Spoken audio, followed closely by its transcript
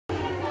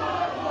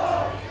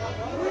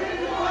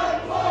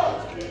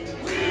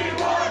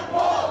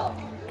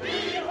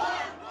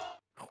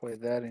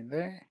with that in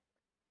there.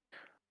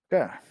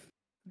 Yeah,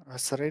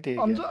 that's ready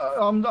I'm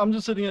again. I'm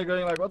just sitting here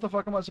going like, what the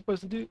fuck am I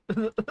supposed to do?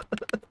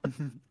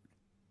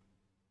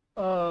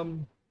 M4.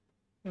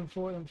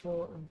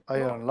 Are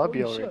you on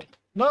lobby holy already? shit.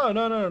 No,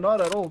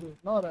 not at all, dude.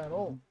 Not at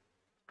all.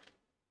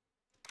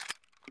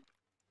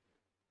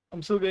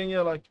 I'm still going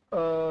here like,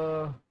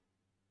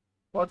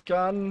 what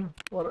gun?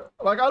 What?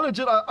 Like, I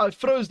legit, I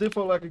froze there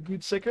for like a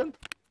good second.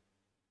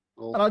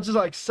 Cool. And I just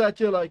like sat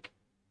here like,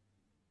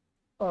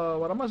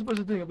 what am I supposed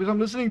to do? Because I'm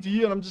listening to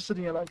you and I'm just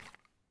sitting here like,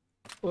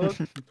 what?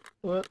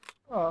 What?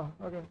 Oh,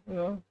 okay,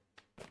 yeah.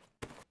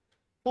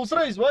 Full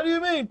race, what do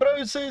you mean?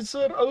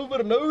 Processor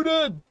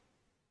overloaded.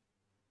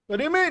 What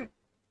do you mean?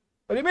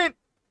 What do you mean?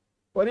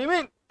 What do you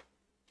mean?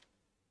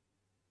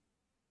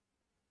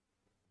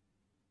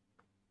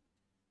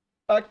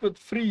 Active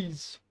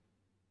freeze.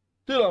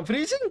 Dude, I'm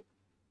freezing?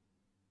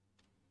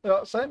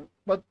 Yeah, same.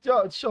 But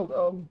yeah, it's chilled.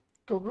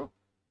 Go.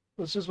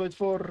 Let's just wait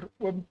for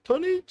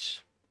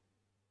tonnage.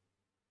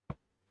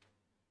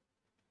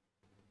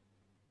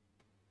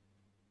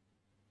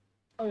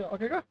 Oh yeah,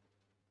 okay, go.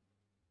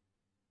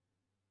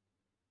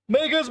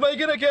 Mega's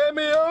making a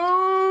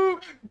cameo!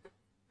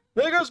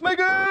 Mega's make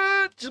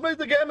it! Just make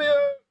the cameo!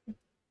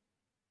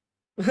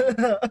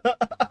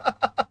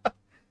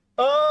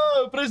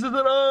 Oh,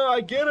 processor, oh,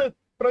 I get it.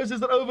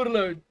 Processor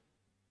overload.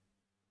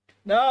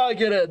 Now I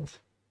get it.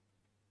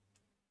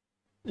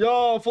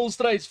 Ja, full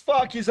straight.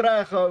 Fuck is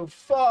reg, ho.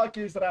 Fuck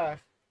is reg.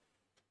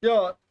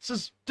 Ja, it's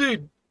just,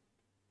 dude.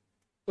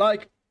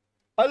 Like,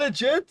 I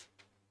legit.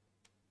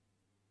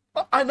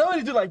 I know I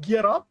need to like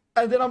gear up,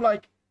 and then I'm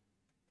like,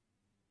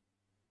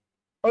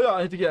 oh yeah,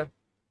 I need to gear.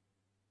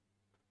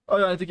 Oh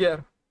yeah, I need to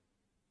gear.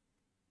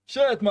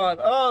 Shit, man.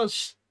 Oh,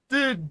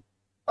 dude.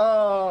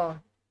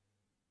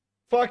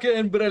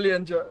 Fucking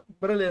brilliant, Joe.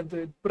 Brilliant,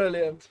 dude.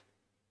 Brilliant.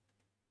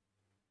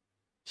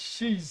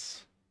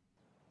 Jeez.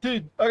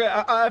 Dude, okay,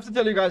 I have to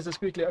tell you guys this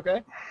quickly,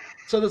 okay?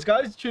 So this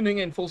guy's tuning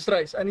in full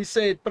stress, and he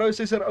said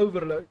processor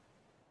overload.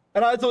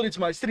 And I thought it's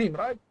my stream,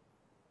 right?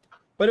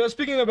 But he was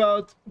speaking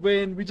about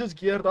when we just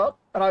geared up,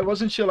 and I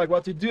wasn't sure like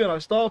what to do, and I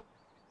stopped.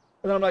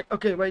 And then I'm like,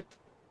 okay, wait.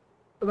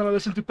 And then I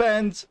listened to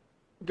Pans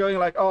going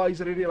like, oh,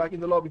 he's already like in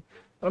the lobby.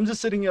 And I'm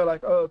just sitting here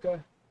like, oh, okay.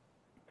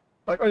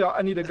 Like, oh yeah,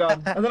 I need a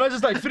gun. And then I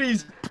just like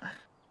freeze.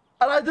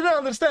 And I didn't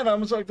understand. I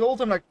was like the whole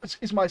time like,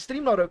 is my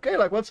stream not okay?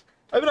 Like what's,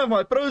 I even have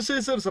my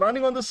processors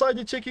running on the side,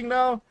 you're checking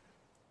now.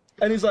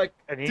 And he's like,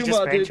 And he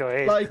just bent your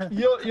head. like,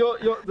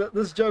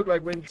 this joke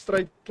like went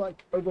straight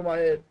like over my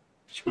head.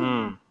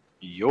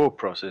 Your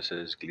processor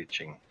is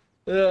glitching.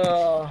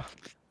 Yeah.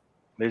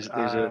 There's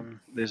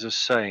a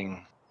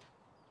saying,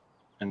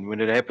 and when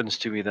it happens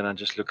to me, then I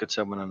just look at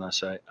someone and I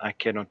say, I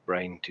cannot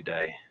brain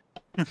today.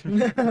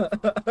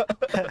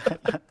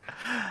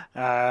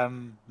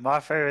 My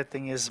favorite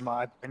thing is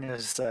my pen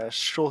is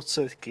short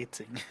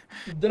circuiting.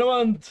 Didn't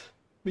want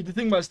me to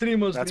think my stream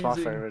was That's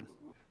freezing. my favorite.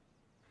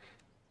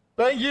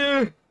 Thank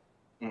you.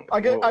 I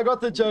got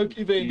the joke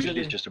eventually.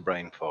 Usually it's just a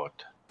brain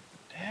fart.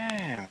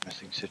 Damn, this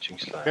thing's switching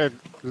slow. It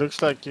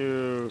looks like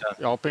you're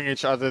helping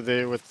each other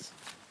there with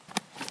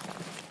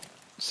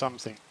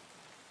something.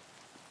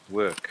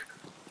 Work.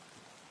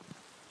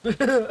 I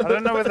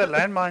don't know where the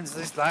landmines.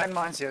 There's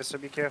landmines here, so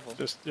be careful.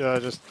 Just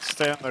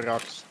stay on the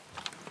rocks.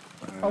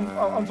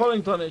 I'm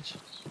following tonnage.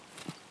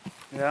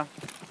 Yeah.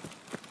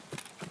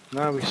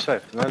 No, we're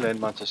safe. No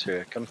landmines are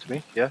here. Come to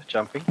me. Yeah,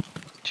 jumping.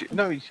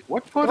 No,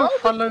 what part of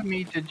follow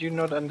me did you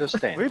not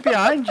understand? We're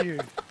behind you.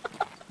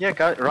 Yeah,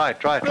 go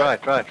right. Where's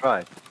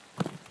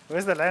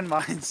the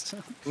landmines?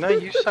 No,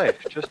 you're safe.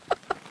 Just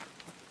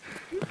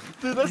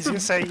Dude, that's He's gonna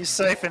say you're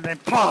safe and then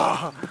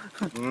PAH!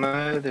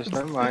 no, there's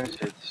no mines.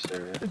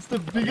 It's the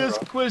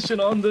biggest question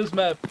on this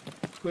map.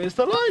 Where's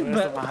the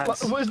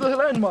landmines? Where's the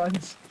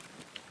landmines?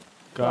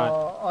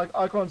 God.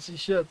 I can't see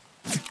shit.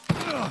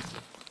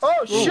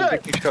 Oh shit!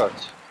 Taking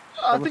shots.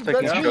 I think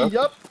that's me.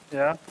 Yep.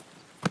 Yeah.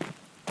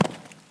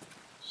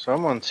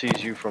 Someone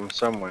sees you from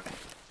somewhere.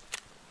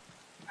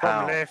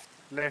 How? From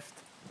left.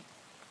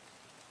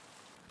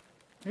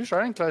 Who's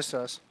running close to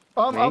us?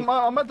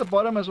 I'm at the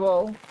bottom as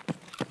well.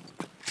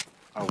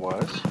 I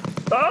was.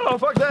 Oh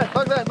fuck that!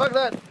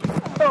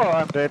 Oh,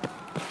 I'm dead.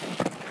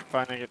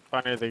 Finally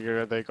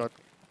they got.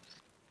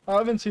 I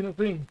haven't seen a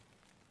thing.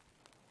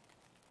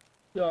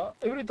 Yeah,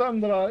 every time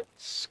that I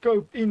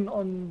scope in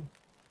on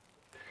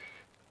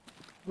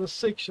the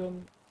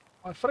section,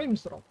 my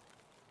frames drop.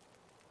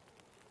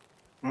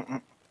 Okay,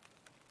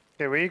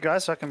 where are you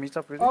guys so I can meet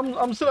up with you?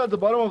 I'm still at the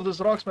bottom of this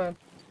rocks, man.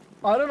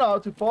 I don't know how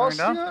to pass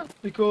here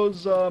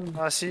because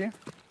I see you.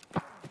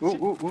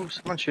 Ooh,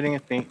 someone's shooting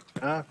at me.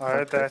 I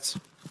heard that.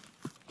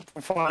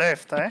 From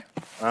left, eh?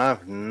 I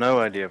have no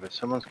idea, but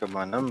someone's got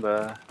my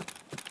number.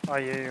 Oh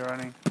yeah, you're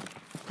running.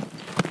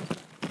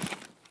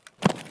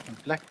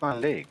 Black my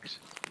legs.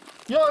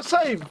 yeah,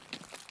 same.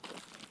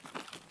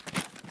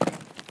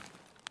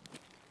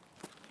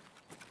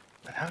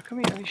 But how come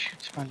he only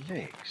shoots my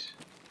legs?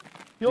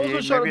 He also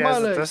He shot maybe at my has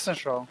a legs.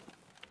 distance roll.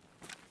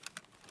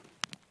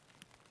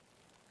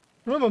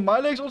 Remember, my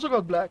legs also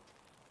got black.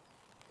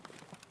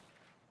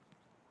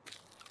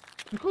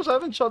 Because because I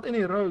haven't shot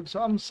any rogues,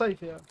 so I'm safe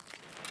here.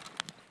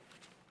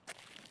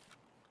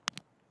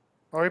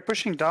 Are we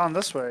pushing down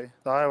this way?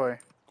 The highway?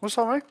 What's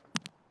that way?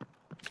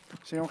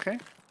 Is he okay?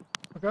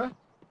 Okay?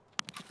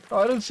 Oh,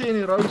 I don't see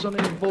any rogues on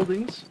any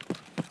buildings.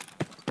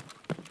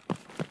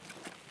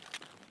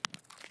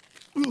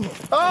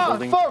 Ah!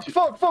 Building Fuck!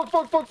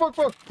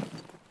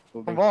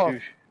 Building Wow. 2.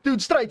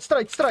 Dude, straight!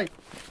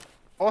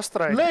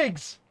 Ostrich.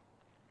 Legs!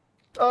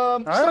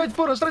 Straight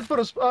for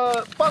us.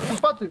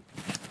 Patu.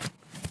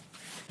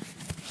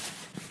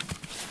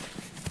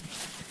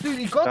 Dude,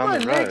 he got Down my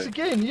the legs road.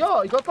 again.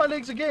 Yeah, he got my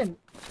legs again.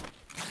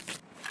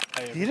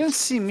 He didn't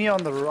see me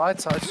on the right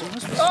side. So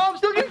this was Oh, I'm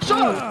still getting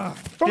shot!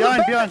 From the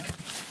behind, back.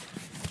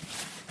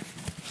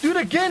 Dude,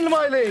 again,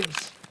 my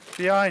legs.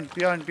 behind.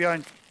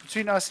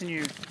 Between us and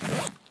you.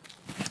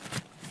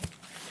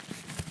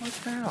 What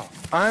the hell?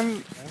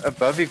 I'm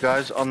above you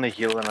guys on the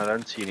hill and I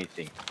don't see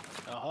anything.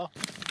 Uh-huh.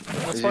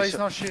 That's Is why he he's so-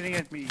 not shooting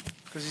at me,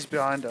 because he's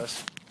behind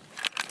us.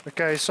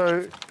 Okay,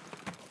 so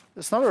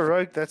it's not a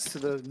rogue that's to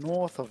the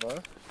north of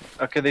her.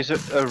 Okay, there's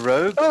a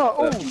rogue.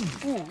 Oh,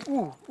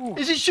 ooh.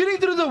 Is he shooting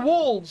through the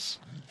walls?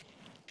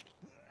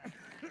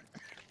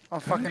 I'm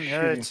fucking shooting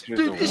hurt. through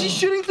Dude, the is he wall.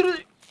 shooting through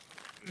the...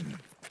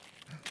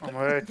 I'm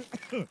hurt.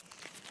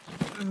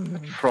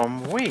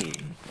 From where?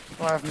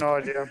 I have no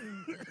idea.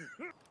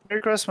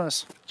 Merry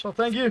Christmas. So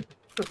thank you.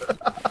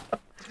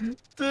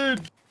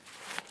 Dude.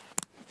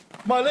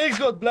 My legs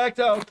got blacked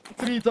out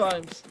 3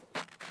 times.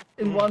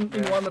 In one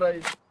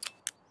raid.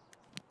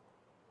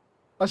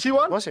 I see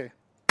one. Was he?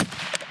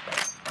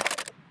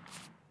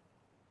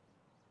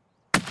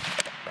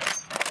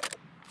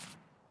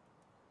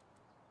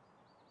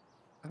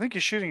 I think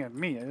you're shooting at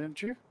me,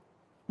 didn't you?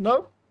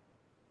 No.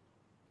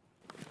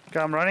 Okay,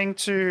 I'm running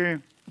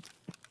to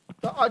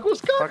I go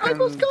skunk.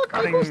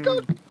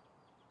 fucking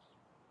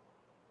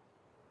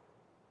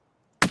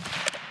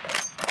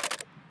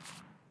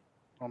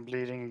I'm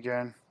bleeding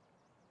again.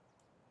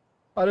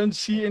 I don't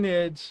see any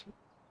heads.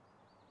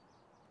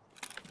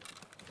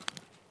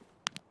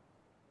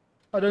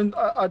 I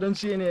don't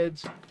see any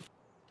heads.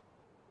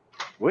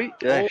 Wait,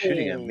 they're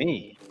shooting at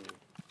me.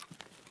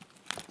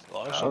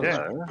 Oh,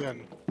 Hello.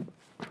 again.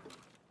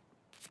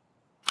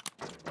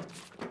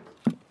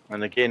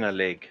 And again a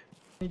leg.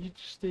 Need you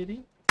to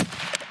steady?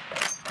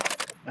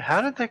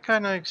 How did that guy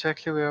know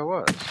exactly where I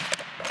was?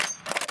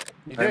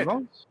 You did?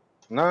 Ambulance?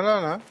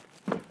 No.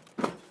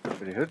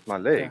 But he hurt my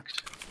legs.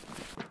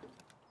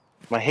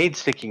 My head's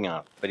sticking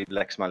out, but he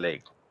lacks my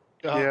leg.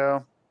 Yeah.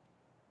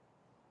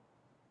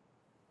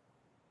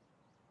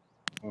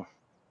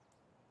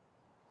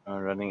 I'm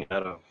running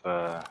out of.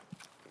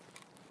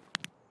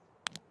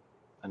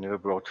 I never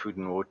brought food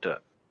and water.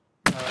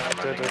 I I'm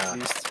did running at out.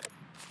 least.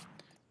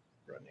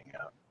 Running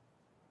out.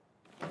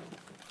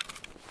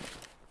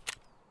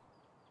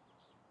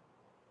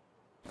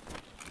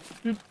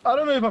 Dude, I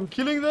don't know if I'm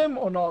killing them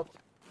or not.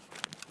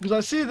 Because I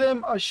see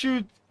them, I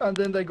shoot, and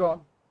then they're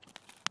gone.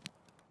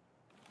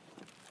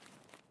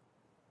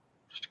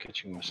 Just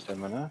catching my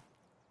stamina.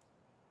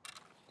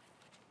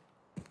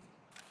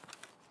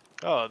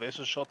 Oh, there's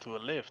a shot to the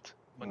left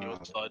on your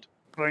side.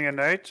 Throwing a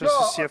nade just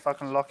Yeah. to see if I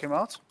can lock him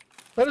out.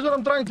 That is what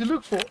I'm trying to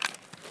look for.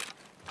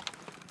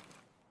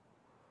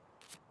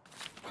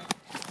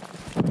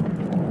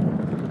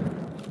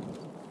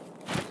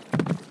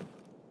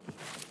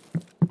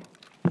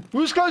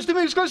 Who's close to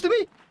me? Who's close to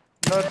me?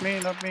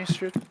 Not me,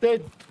 shoot.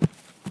 Dead.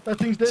 That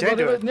thing's dead. Is he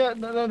Whatever, dead? yeah,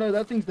 no,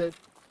 that thing's dead.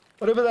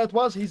 Whatever that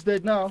was, he's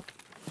dead now.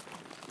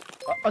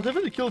 I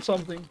definitely killed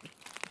something.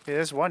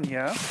 There's one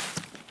here.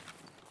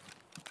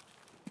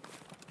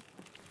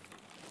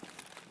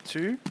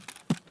 2.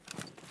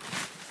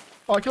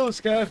 I killed a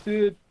scav,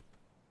 dude.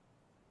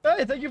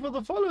 Hey, thank you for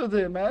the follow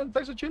there, man.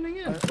 Thanks for tuning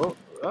in.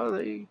 Oh,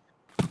 they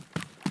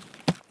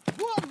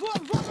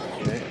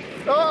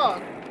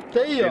Ah,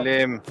 kill damn.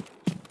 him.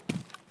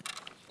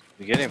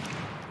 You get him.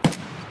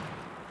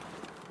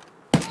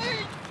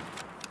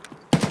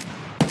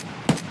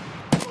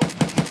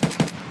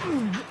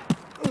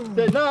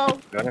 Dead now.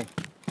 Got him.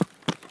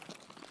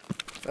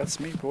 That's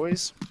me,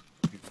 boys.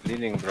 You're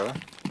bleeding, bro.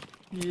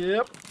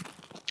 Yep.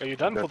 Are you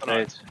done for Got the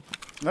night?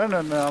 No, I'm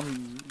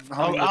on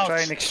Oh, the ouch.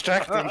 train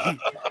extracting.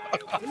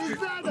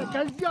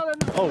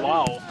 Oh,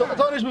 wow.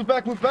 Tony's move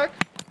back, move back.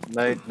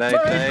 Nade.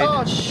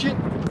 Oh, shit.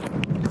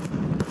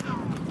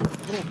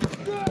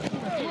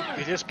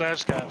 It is player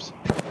scabs.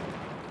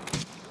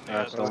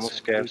 It's almost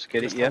scabs.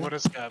 Get it, Ian. What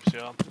is scabs,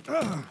 yeah.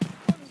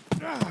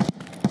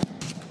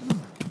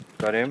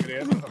 Got him.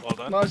 Yeah, well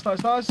done. Nice.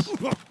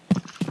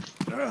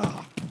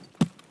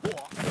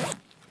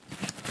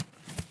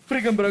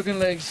 Freaking broken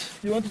legs.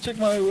 You want to check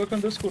my work on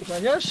Discord,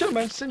 man? Yeah, sure,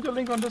 man. Send your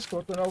link on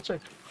Discord and I'll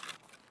check.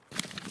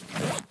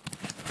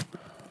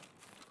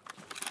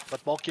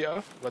 Wat maak jy,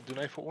 ou? Wat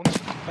doen hy vir ons?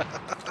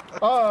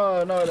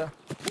 Oh, no.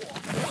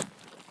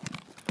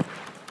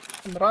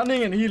 I'm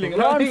running and healing. Run,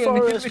 running and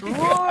Forrest, healing.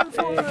 run,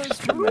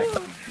 Forrest,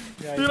 run.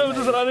 Dude, I'm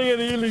just running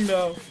and healing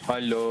now.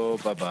 Hello,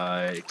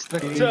 bye-bye.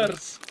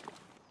 Cheers.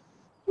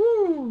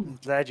 Woo.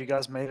 Glad you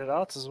guys made it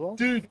out as well.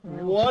 Dude,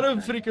 what a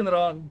freaking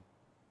run.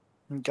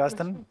 You guys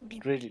didn't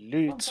really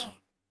loot.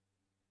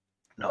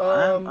 No,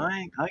 Um,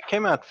 I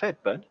came out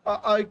fat, bud.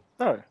 I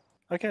Oh,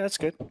 okay, that's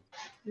good.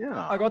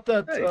 Yeah. got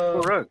that. Hey,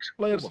 4 rogues.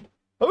 Players.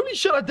 Holy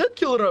shit! I did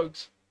kill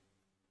rogues.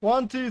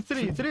 1, 2,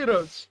 3, 3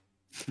 rogues.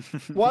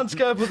 One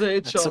scab with a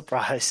That's a headshot.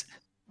 surprise.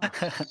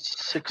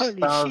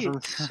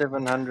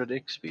 6,700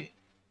 XP.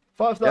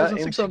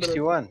 5,600. Yeah,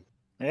 M61.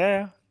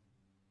 Yeah,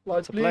 Lights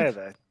it's a player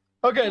bleed. that.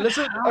 Okay,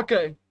 listen.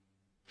 Okay.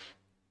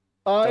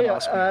 I Don't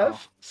ask me have how.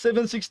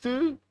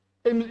 762.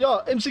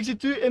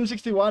 M62,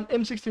 M61,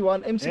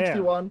 M61,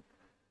 M61.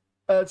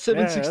 At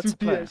 762 that's a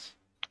player. PS.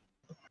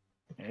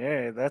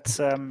 Yeah, that's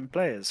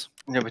players.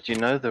 Yeah, but you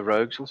know the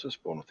rogues also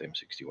spawn with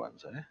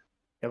M61s, eh?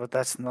 Yeah, but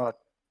that's not.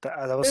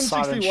 That was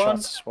silent M61.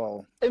 shots as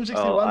well. M61.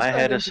 Oh, I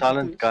had a M62s.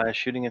 silent guy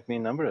shooting at me a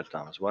number of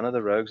times. One of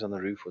the rogues on the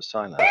roof was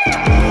silent.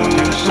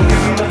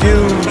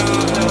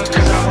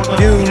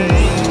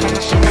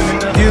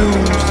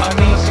 Views.